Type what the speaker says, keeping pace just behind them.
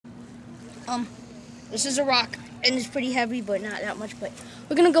This is a rock, and it's pretty heavy, but not that much. But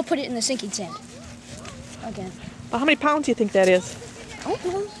we're gonna go put it in the sinking sand again. Well, how many pounds do you think that is? I don't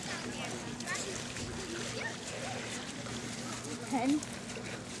know. 10.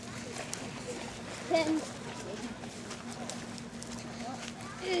 10.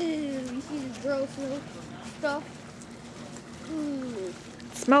 Ew, you see this gross little stuff? Ooh.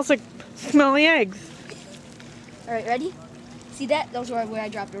 Smells like smelly eggs. All right, ready? See that? Those were where I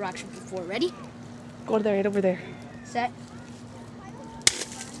dropped the rocks before. Ready? Go there, right over there. Set.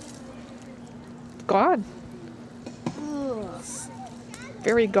 Gone. Ugh.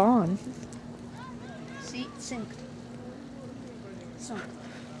 Very gone. See, sink. Sunk.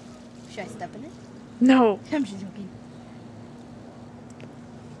 Should I step in it? No. I'm just joking.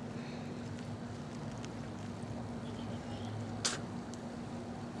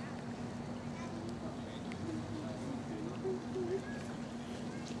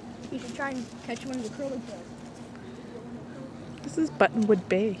 You should try and catch one of the curly tails. This is Buttonwood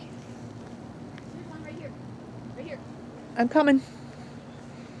Bay. There's one right here. Right here. I'm coming.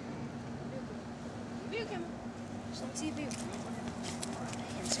 View camera. Just let's see a view.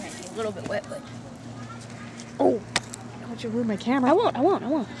 It's might be a little bit wet, but. Oh, don't want you to ruin my camera. I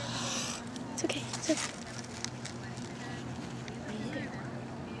won't. It's okay.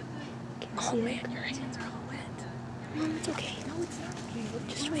 Oh man, your hands are all wet. No, it's okay. No, it's not.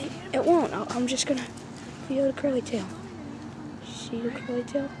 Just wait. It won't. I'm just gonna feel the curly tail. See the curly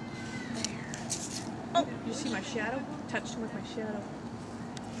tail? Oh, you see my shadow? Touched him with my shadow.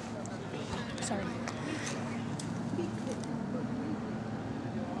 Sorry.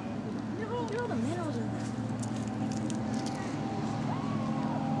 Look at all the minnows in there.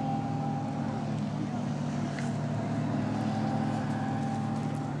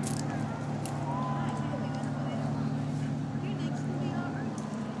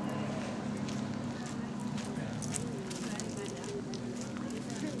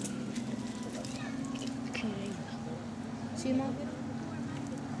 See them all?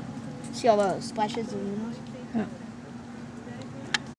 See all those splashes of minnows? Yeah.